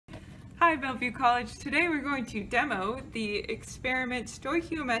Hi Bellevue College. Today we're going to demo the experiment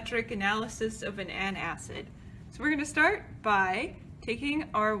stoichiometric analysis of an antacid. So we're going to start by taking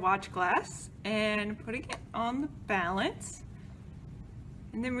our watch glass and putting it on the balance.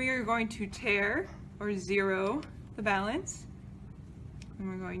 And then we are going to tare or zero the balance. And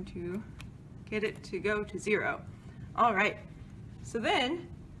we're going to get it to go to zero. Alright, so then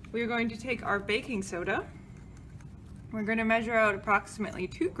we're going to take our baking soda. We're going to measure out approximately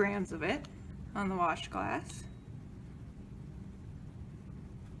 2 grams of it on the wash glass.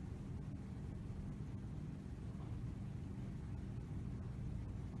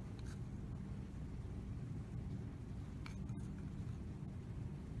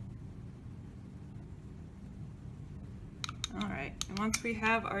 Alright, and once we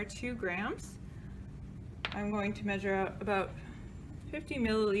have our 2 grams, I'm going to measure out about 50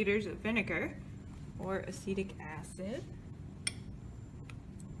 milliliters of vinegar or acetic acid.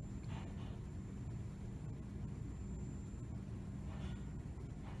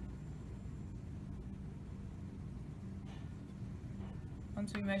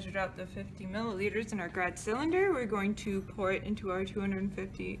 Once we measured out the 50 milliliters in our grad cylinder, we're going to pour it into our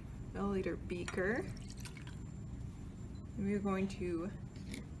 250 milliliter beaker. And we're going to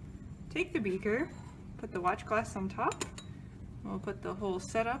take the beaker, put the watch glass on top. We'll put the whole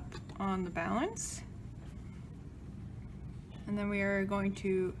setup on the balance. And then we are going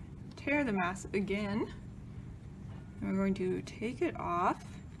to tare the mass again. And we're going to take it off,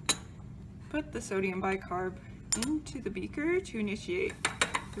 put the sodium bicarb into the beaker to initiate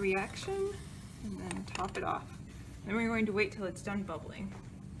the reaction, and then top it off. Then we're going to wait till it's done bubbling.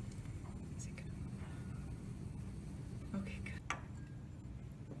 Is it good? Okay, good.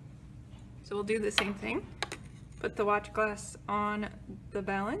 So we'll do the same thing. Put the watch glass on the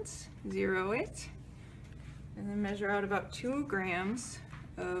balance, zero it, and then measure out about 2 grams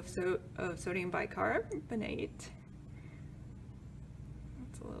of sodium bicarbonate.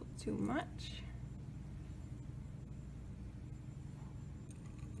 That's a little too much.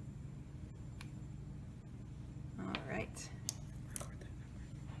 Alright.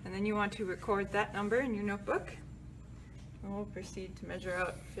 And then you want to record that number in your notebook. And we'll proceed to measure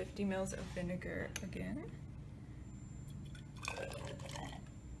out 50 mils of vinegar again.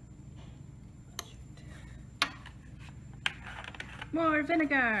 More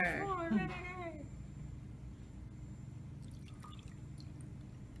vinegar! More vinegar!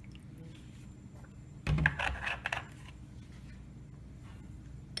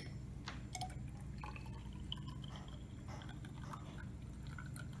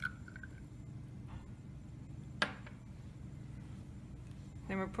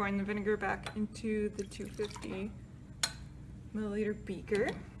 Then we're pouring the vinegar back into the 250 milliliter beaker.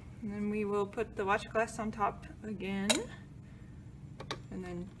 And then we will put the watch glass on top again. And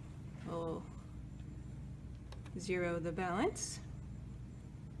then we'll zero the balance.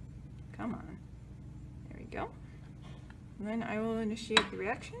 Come on. There we go. And then I will initiate the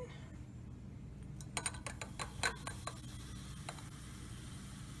reaction.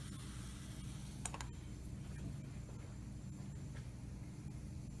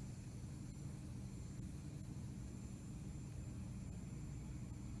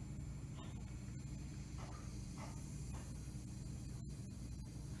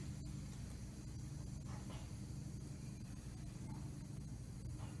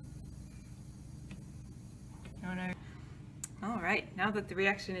 Alright, now that the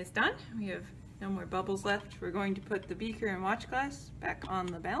reaction is done, we have no more bubbles left. We're going to put the beaker and watch glass back on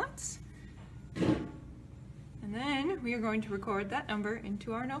the balance. And then we are going to record that number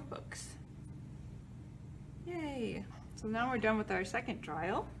into our notebooks. Yay! So now we're done with our second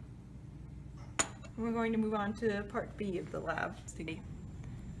trial. We're going to move on to part B of the lab today.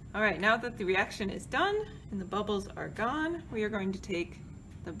 Alright, now that the reaction is done and the bubbles are gone, we are going to take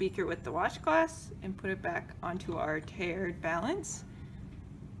the beaker with the watch glass and put it back onto our tared balance.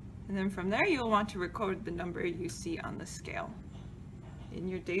 And then from there you'll want to record the number you see on the scale in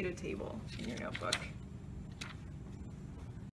your data table in your notebook.